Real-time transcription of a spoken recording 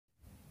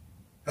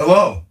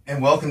Hello,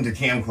 and welcome to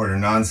Camcorder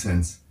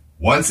Nonsense.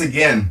 Once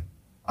again,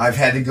 I've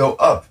had to go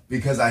up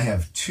because I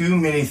have too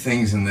many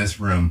things in this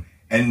room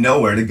and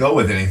nowhere to go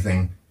with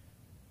anything.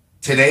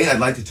 Today, I'd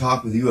like to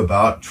talk with you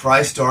about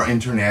TriStar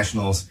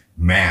International's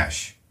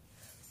MASH.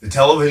 The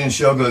television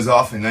show goes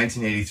off in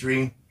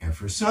 1983, and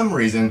for some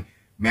reason,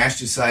 MASH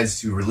decides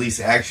to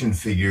release action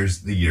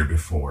figures the year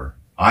before.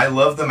 I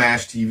love the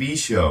MASH TV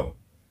show.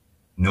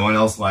 No one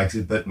else likes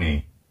it but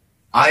me.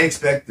 I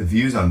expect the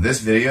views on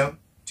this video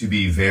to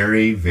be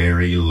very,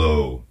 very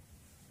low.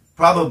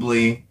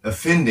 Probably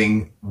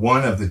offending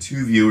one of the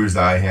two viewers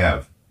I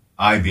have.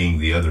 I being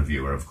the other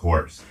viewer, of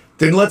course.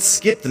 Then let's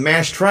skip the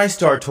MASH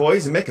TriStar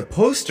toys and make a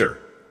poster.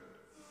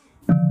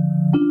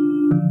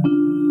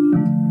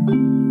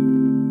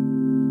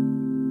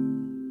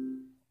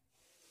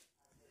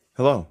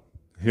 Hello.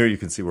 Here you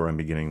can see where I'm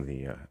beginning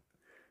the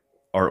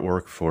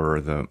artwork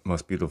for the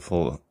most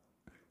beautiful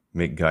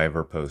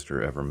Macgyver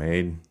poster ever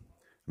made.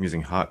 I'm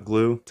using hot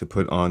glue to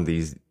put on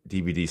these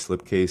DVD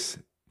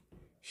slipcase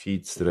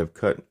sheets that I've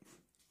cut,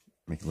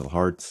 making little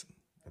hearts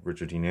of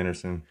Richard Dean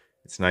Anderson.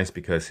 It's nice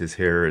because his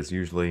hair is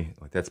usually,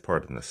 like, that's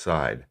part on the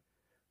side,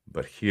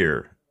 but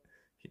here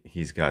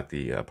he's got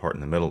the part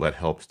in the middle that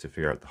helps to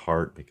figure out the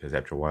heart, because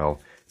after a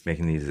while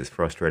making these is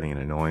frustrating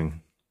and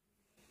annoying.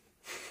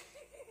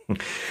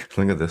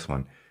 Look at this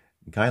one,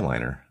 guy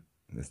liner.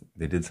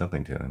 They did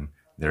something to him.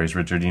 There is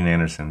Richard Dean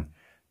Anderson.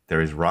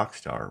 There is rock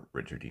star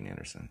Richard Dean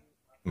Anderson.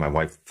 My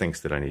wife thinks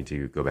that I need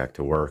to go back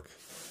to work.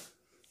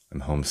 I'm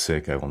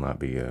homesick. I will not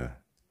be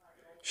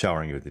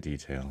showering you with the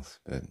details,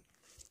 but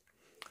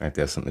I have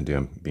to have something to do.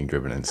 I'm being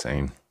driven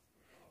insane.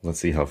 Let's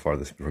see how far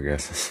this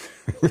progresses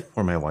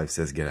before my wife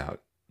says get out.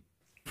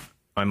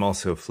 I'm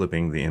also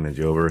flipping the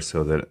image over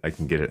so that I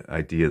can get an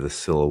idea of the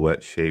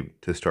silhouette shape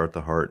to start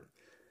the heart,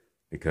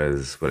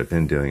 because what I've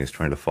been doing is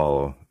trying to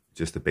follow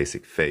just the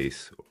basic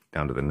face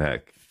down to the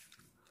neck,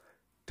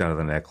 down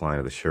to the neckline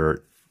of the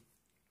shirt.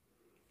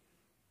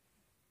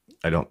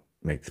 I don't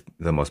make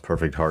the most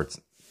perfect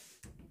hearts,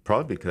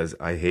 probably because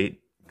I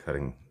hate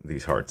cutting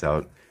these hearts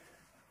out,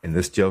 and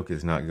this joke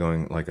is not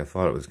going like I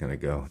thought it was going to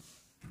go.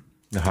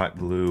 The hot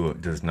glue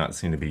does not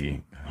seem to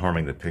be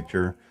harming the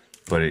picture,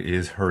 but it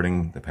is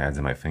hurting the pads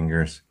of my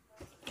fingers,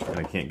 and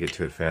I can't get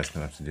to it fast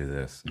enough to do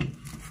this.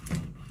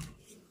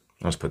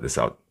 I'll just put this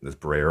out, this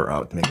brayer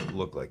out, to make it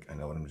look like I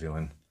know what I'm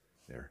doing.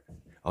 There.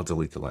 I'll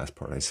delete the last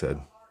part I said.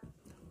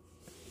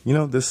 You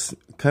know, this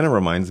kind of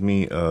reminds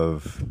me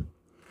of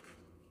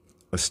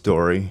a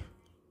story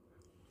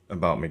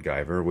about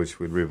Macgyver, which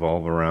would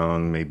revolve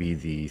around maybe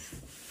the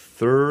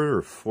third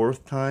or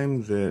fourth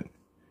time that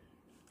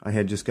I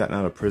had just gotten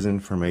out of prison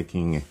for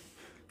making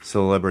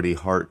celebrity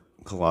heart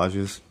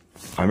collages.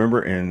 I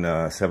remember in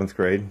 7th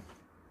grade,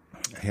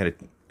 I had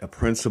a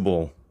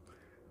principal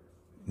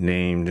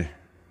named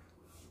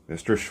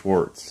Mr.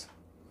 Schwartz.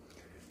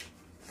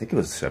 I think it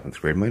was 7th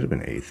grade, might have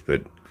been 8th,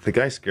 but the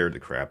guy scared the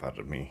crap out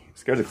of me.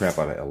 Scared the crap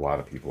out of a lot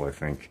of people, I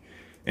think.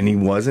 And he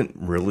wasn't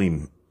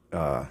really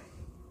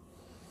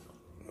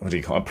what do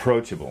you call it?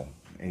 Approachable,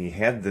 and he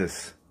had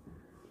this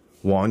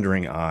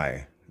wandering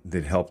eye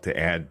that helped to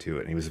add to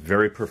it. And he was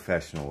very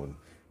professional and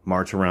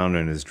march around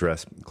in his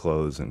dress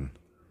clothes and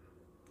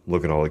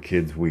look at all the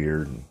kids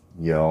weird and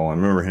yell. I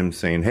remember him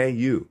saying, "Hey,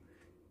 you,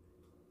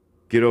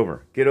 get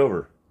over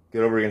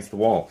against the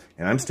wall."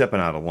 And I'm stepping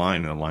out of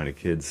line in a line of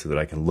kids so that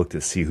I can look to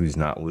see who's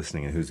not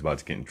listening and who's about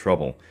to get in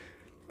trouble.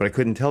 But I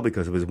couldn't tell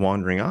because of his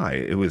wandering eye.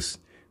 It was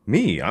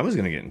me. I was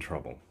going to get in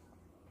trouble.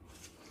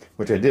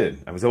 Which I did.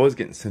 I was always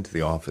getting sent to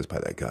the office by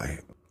that guy.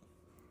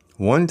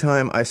 One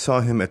time I saw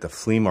him at the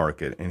flea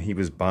market, and he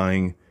was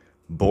buying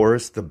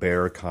Boris the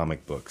Bear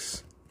comic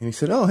books. And he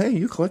said, "Oh, hey,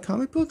 you collect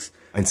comic books?"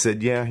 I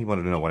said, yeah. He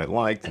wanted to know what I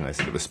liked, and I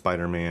said it was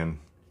Spider-Man.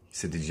 He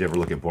said, "Did you ever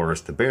look at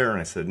Boris the Bear?" And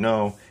I said,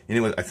 no. And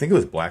it was, I think it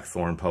was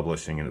Blackthorn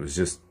Publishing, and it was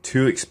just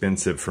too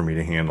expensive for me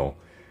to handle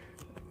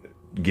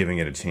giving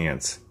it a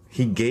chance.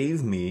 He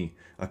gave me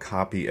a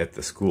copy at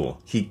the school.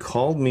 He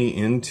called me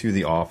into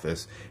the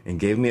office and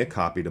gave me a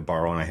copy to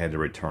borrow, and I had to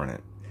return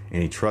it.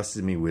 And he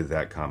trusted me with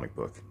that comic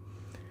book.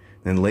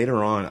 Then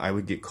later on, I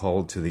would get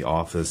called to the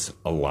office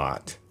a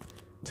lot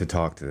to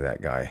talk to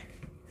that guy.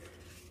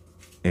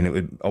 And it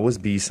would always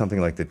be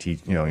something like the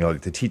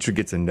teacher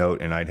gets a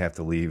note and I'd have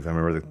to leave. I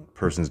remember the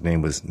person's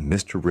name was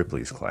Mr.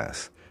 Ripley's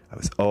class. I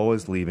was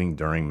always leaving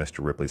during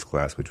Mr. Ripley's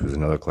class, which was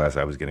another class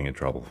I was getting in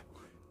trouble.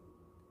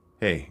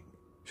 "Hey,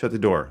 shut the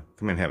door.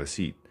 Come in, have a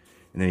seat."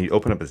 And then he'd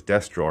open up his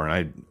desk drawer, and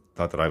I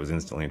thought that I was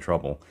instantly in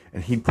trouble.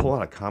 And he'd pull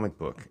out a comic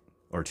book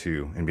or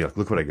two and be like,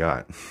 "Look what I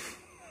got."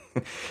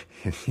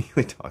 And he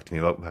would talk to me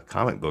about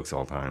comic books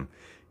all the time.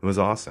 It was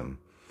awesome.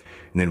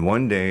 And then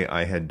one day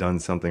I had done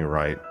something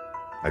right.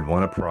 I'd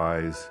won a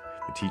prize.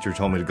 The teacher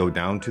told me to go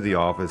down to the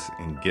office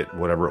and get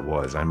whatever it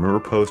was. I remember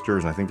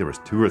posters, and I think there was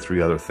 2 or 3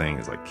 other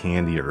things, like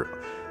candy or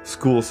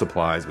school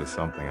supplies with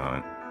something on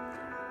it.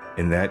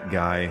 And that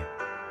guy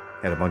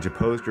had a bunch of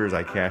posters.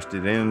 I cashed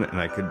it in,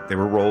 and they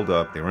were rolled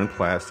up, they were in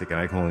plastic, and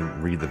I could only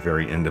read the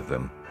very end of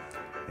them.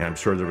 And I'm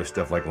sure there was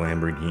stuff like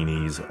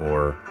Lamborghinis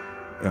or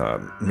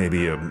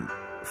maybe a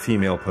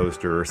female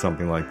poster or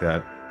something like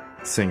that.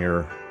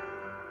 Singer,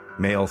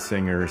 male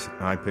singers.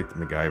 I picked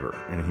Macgyver.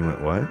 And he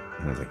went, what?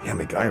 And I was like, yeah,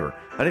 Macgyver.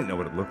 I didn't know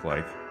what it looked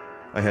like.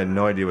 I had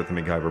no idea what the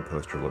Macgyver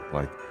poster looked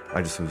like.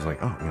 I just was like,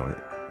 oh, you know,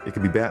 it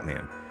could be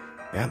Batman.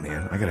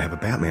 Batman? I gotta have a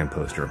Batman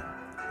poster.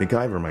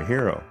 Macgyver, my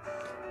hero.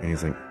 And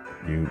he's like,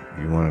 you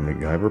want a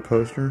Macgyver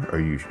poster? Are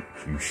you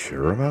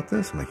sure about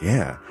this? I'm like,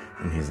 yeah.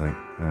 And he's like,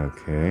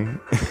 okay.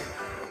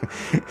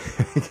 I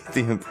get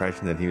the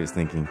impression that he was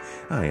thinking,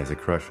 oh, he has a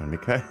crush on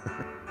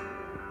Macgyver.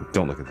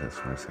 Don't look at this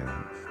when I say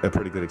that. A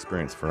pretty good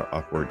experience for an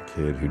awkward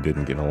kid who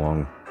didn't get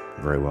along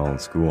very well in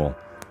school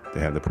to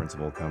have the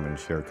principal come and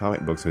share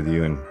comic books with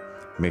you and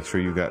make sure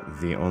you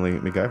got the only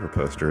Macgyver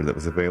poster that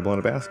was available in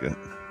a basket.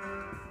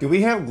 Do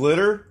we have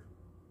glitter?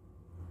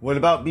 What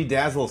about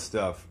bedazzle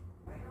stuff?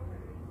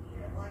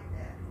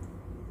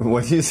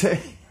 What'd you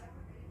say?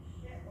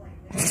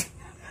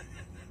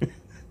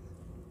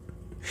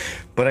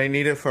 But I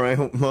need it for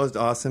my most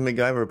awesome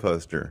Macgyver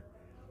poster.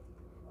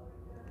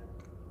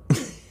 I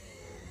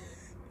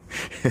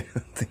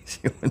don't think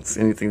she wants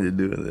anything to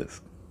do with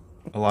this.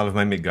 A lot of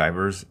my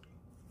Macgyvers,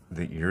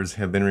 the ears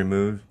have been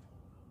removed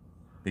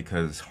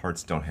because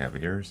hearts don't have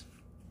ears.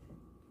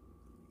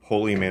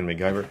 Holy man,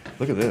 Macgyver.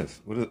 Look at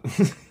this.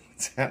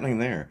 What's happening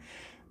there?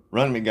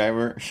 Run,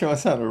 Macgyver. Show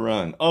us how to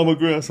run. I'm a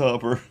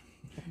grasshopper.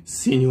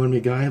 Senor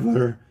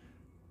Macgyver,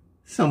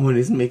 someone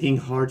is making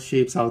heart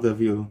shapes out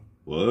of you.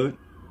 What?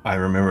 I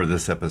remember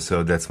this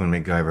episode. That's when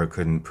Macgyver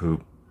couldn't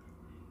poop.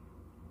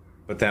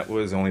 But that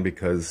was only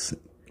because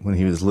when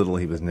he was little,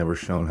 he was never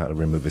shown how to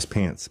remove his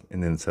pants.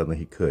 And then suddenly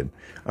he could.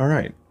 All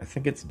right. I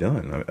think it's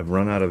done. I've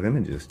run out of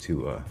images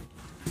to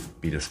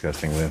be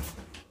disgusting with.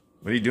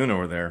 What are you doing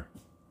over there?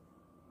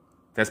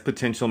 That's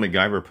potential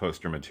Macgyver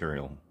poster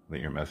material that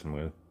you're messing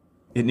with.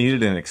 It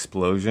needed an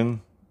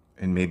explosion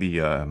and maybe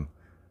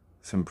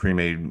some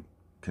pre-made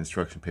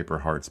construction paper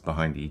hearts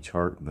behind each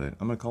heart, but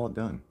I'm going to call it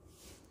done.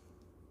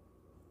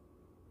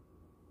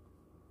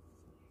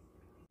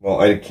 Well,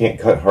 I can't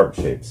cut heart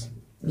shapes.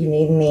 You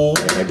need me.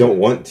 I don't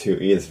want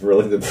to. It's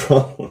really the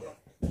problem.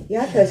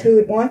 Yeah, because who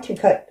would want to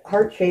cut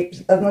heart shapes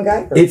of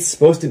Macgyver? It's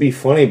supposed to be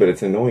funny, but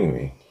it's annoying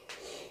me.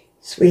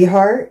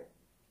 Sweetheart,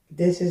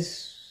 this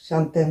is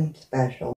something special.